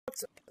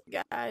What's up,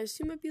 guys?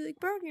 You might be like,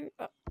 Bergen,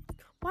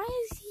 why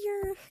is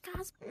your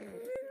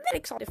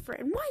cosmetics all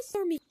different? Why is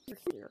there me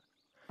here?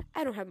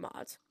 I don't have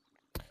mods.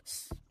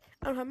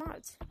 I don't have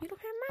mods. You don't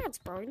have mods,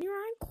 bro, and you're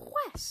on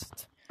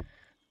Quest.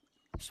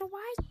 So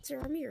why is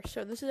there a mirror?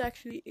 So this is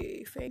actually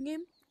a fan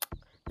game.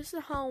 This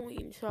is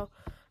Halloween. So,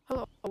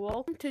 hello,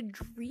 welcome to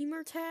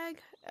Gtag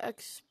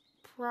X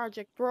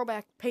Project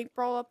Throwback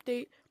Paintball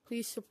Update.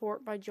 Please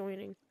support by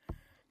joining.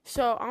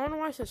 So, I don't know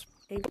why it says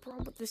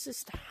paintball, but this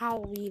is the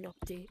Halloween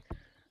update.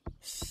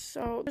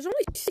 So, there's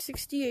only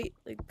 68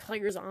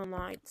 players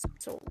online.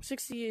 So,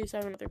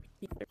 67 other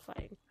people are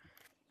playing.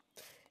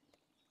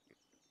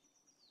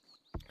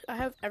 I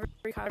have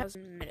every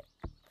cosmetic.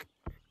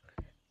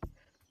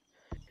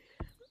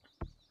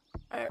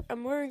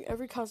 I'm wearing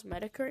every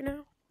cosmetic right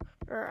now.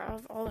 Or I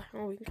have all the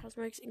Halloween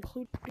cosmetics,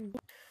 including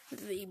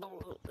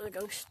the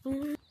ghost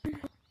balloon.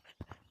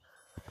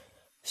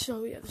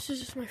 So yeah, this is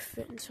just my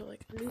fit until a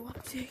new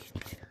update.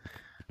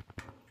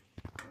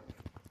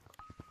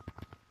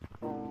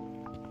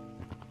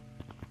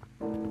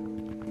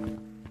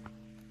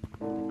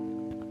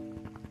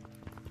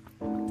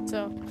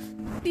 So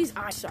these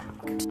eyes suck.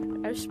 I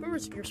just remember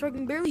it's ears, so I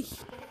can barely.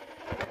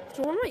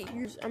 So one of my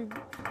ears,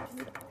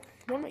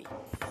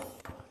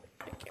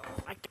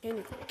 I can't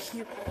even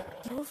hear.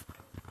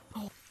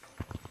 Oh,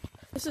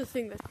 this is the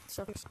thing that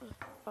sucks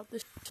about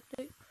this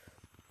update.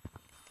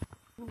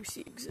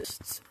 Lucy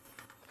exists.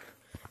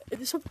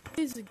 This update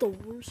is the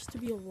worst to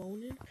be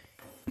alone in.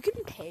 You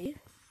can pay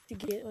to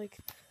get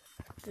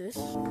this,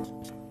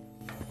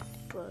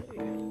 but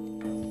yeah.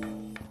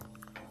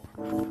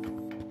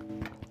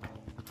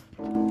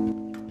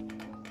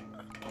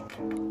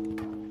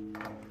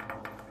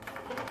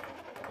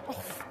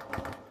 Oh,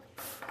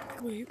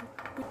 wait,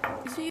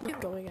 is he even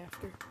going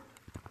after?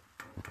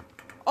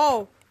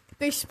 Oh,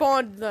 they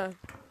spawned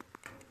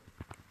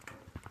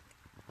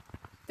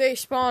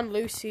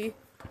Lucy.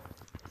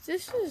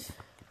 This is...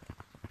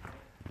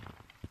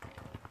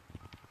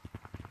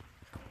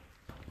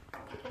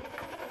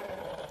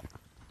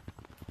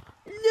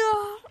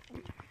 No!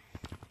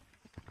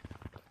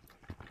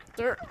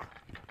 There...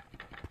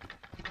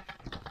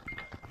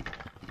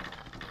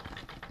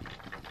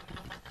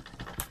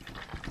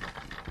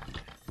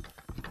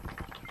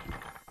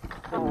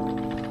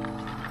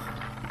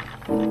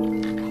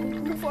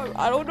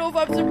 I don't know if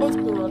I'm supposed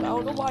to run. I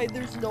don't know why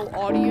there's no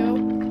audio.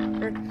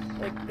 Or,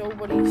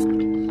 nobody's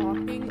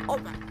talking. Oh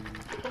my...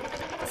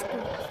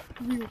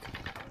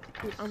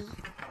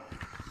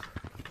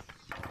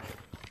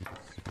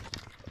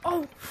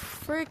 Oh,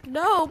 frick,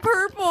 no,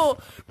 purple!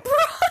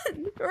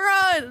 Run!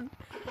 Run!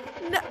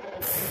 No.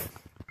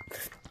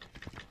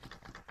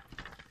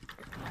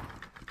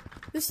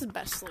 This is the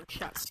best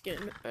slingshot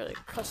skin, or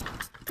custom.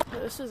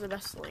 This is the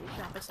best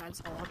slingshot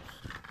besides all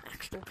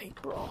actual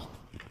paintball.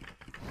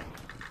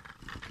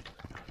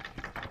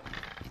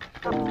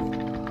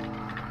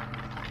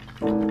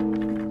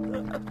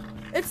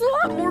 It's a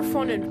lot more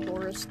fun in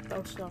forest,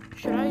 though, so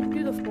should I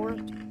do the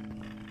forest?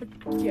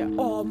 Yeah,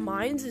 oh,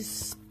 mine's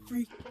is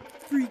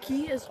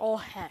freaky as all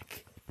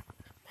heck.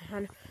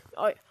 Man,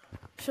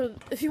 so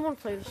if you want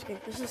to play this game,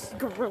 this is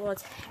Gorilla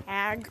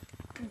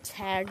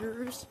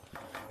Taggers.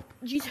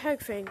 Gtag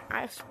thing,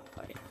 I have to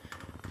play.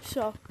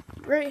 So,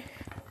 right,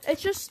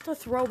 it's just a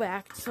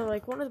throwback to,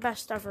 one of the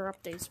best ever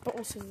updates, but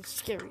also the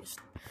scariest.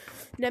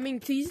 And I mean,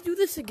 please do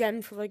this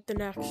again for, the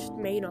next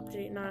main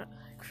update, not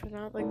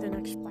the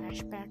next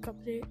flashback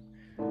update.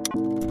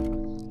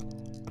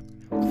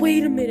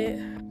 Wait a minute.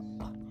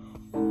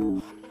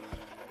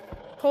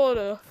 Hold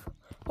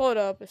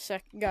up a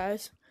second,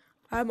 guys.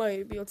 I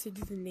might be able to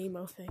do the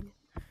Nemo thing.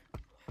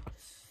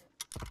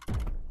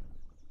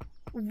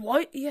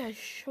 What? Yeah, I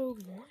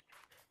showed one.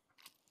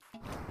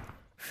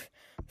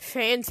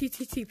 Fan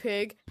TTT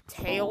Pig.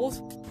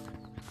 Tails.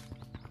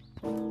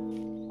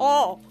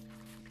 Oh,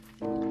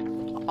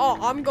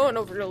 I'm going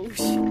over to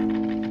Lucy.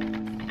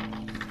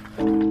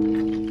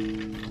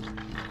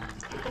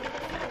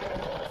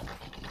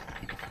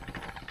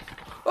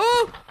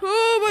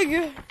 Oh my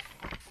god.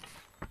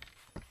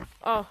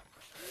 Oh.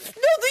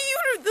 No,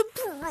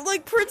 the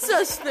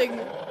princess thing.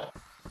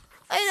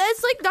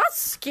 It's, not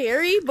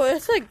scary, but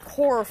it's,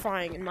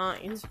 horrifying in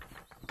minds.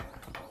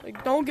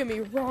 Don't get me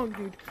wrong,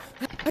 dude.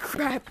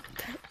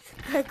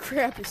 That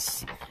crap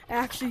is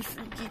actually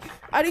freaky.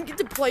 I didn't get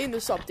to play in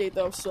this update,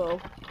 though,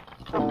 so...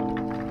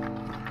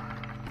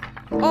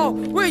 Oh,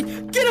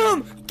 wait! Get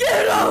him!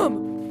 Get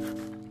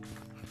him!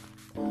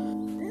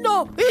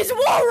 No! He's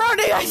wall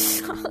running! I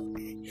suck!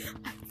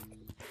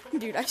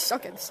 Dude, I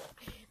suck at this.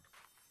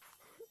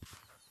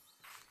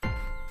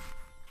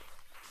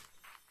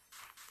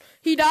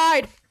 He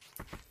died!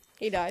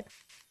 He died.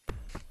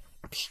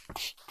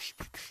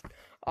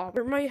 Oh,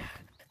 where my...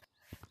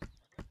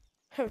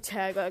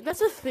 tag. That's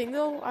the thing,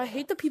 though. I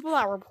hate the people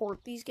that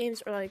report these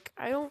games, or,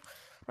 I don't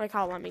like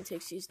how Lemming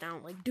takes these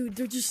down. Dude,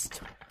 they're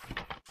just...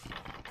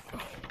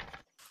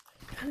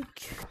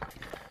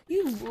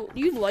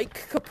 You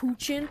like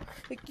Capuchin?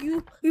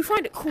 You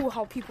find it cool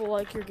how people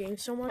like your game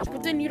so much,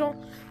 but then you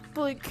don't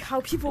but like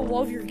how people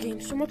love your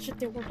game so much that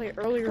they won't play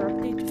earlier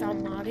updates without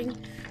modding.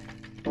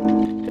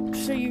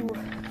 So you,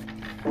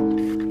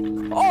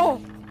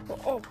 oh,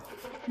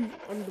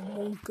 I'm the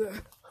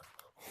monkey.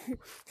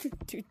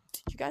 Dude,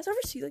 did you guys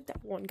ever see like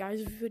that one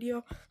guy's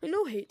video? Like,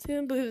 no hate to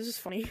him, but it was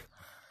just funny.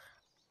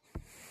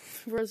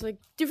 Where it's like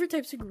different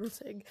types of gorilla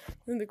tag,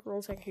 and the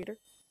gorilla tag hater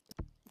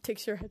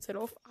takes your headset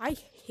off. I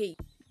hate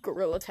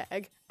gorilla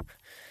tag.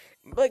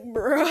 Like,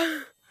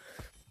 bruh.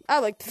 I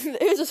like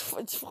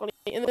it's funny.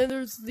 And then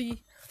there's the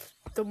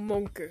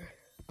monkey.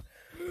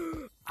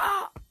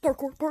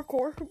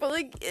 Parkour. But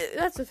like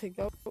that's the thing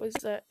though, is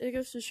that it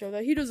goes to show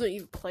that he doesn't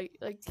even play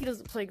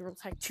gorilla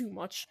tag too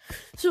much.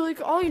 So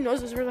like all he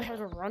knows is really how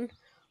to run,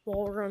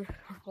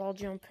 wall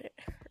jump,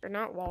 or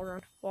not wall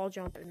run, wall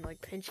jump, and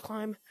like pinch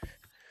climb.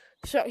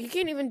 So he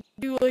can't even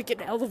do like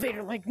an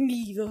elevator like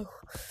me though.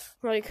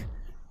 Like,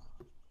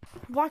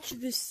 watch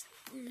this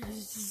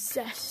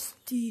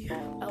zesty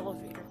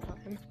elevator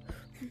climb.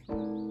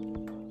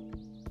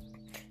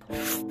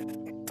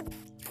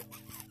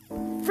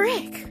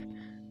 Frick!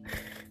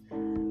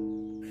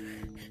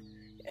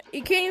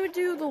 You can't even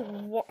do the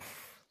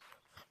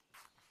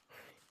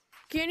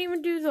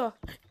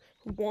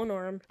one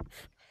arm.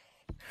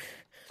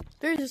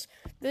 There's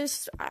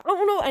this. I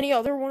don't know any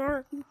other one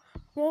arm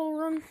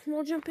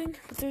wall jumping,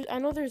 but I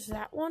know there's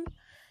that one.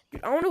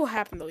 Dude, I don't know what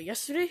happened though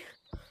yesterday.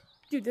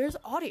 Dude, there's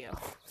audio.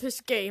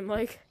 This game,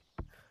 like,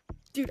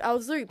 dude, I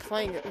was literally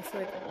playing it with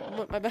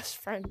like my best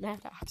friend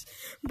Maddox.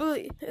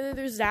 But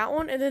there's that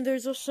one, and then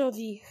there's also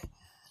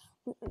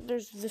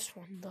there's this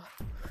one, the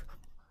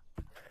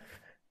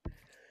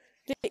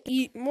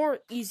more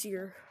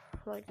easier,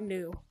 like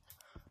new.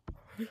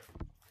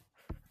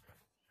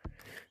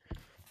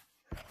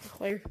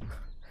 Like,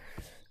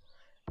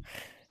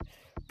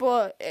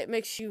 but it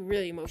makes you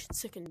really motion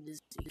sick and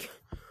dizzy.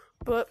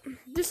 But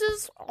this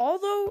is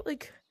although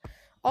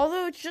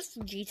it's just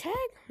Gtag,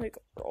 like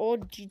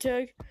old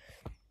Gtag,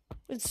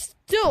 it's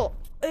still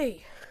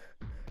a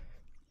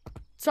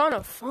ton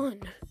of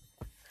fun.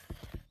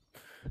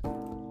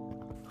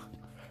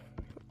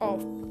 Oh.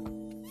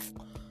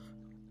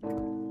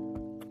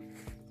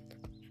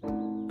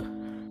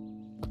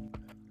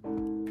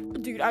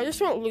 Dude, I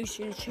just want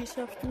Lucy to chase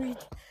after me.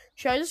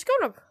 Should I just go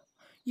to...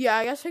 Yeah,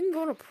 I guess I can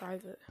go to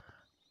private.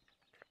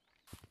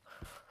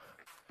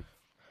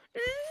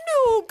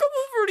 No, come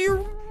over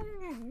here,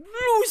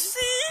 Lucy!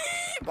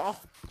 Oh,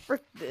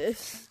 frick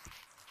this.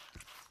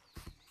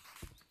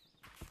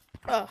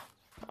 I'll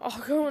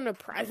go into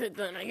private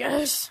then, I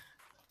guess.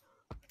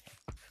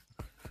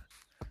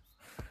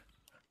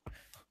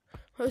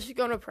 Let's just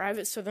go into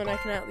private so then I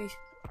can at least...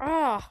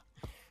 Yeah,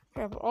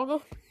 but I'll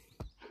go...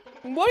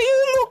 What are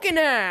you looking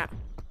at?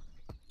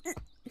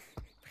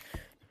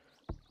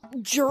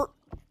 Jerk.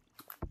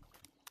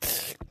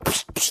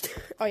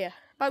 Oh yeah,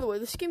 by the way,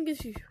 this game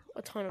gives you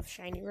a ton of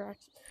shiny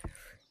rocks.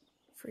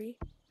 Free?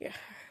 Yeah.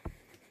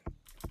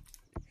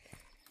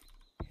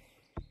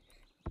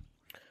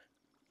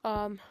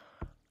 Yeah.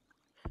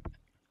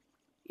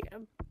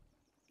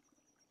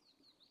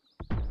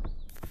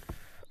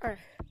 Alright.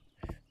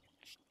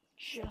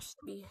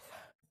 Just be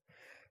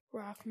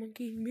rock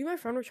monkey. Me and my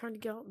friend were trying to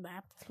get out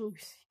map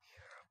loose.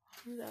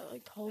 That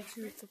like tells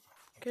you the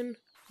fucking...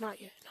 Not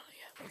yet.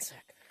 One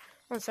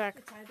sec.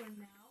 It's either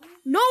now.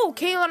 No,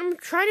 Kayla, I'm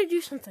trying to do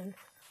something.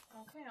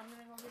 Okay, I'm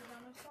gonna go get it by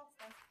myself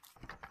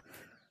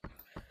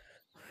then.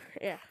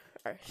 Yeah,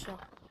 alright, so.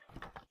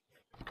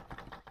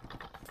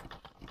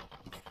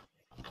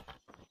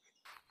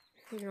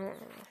 You know,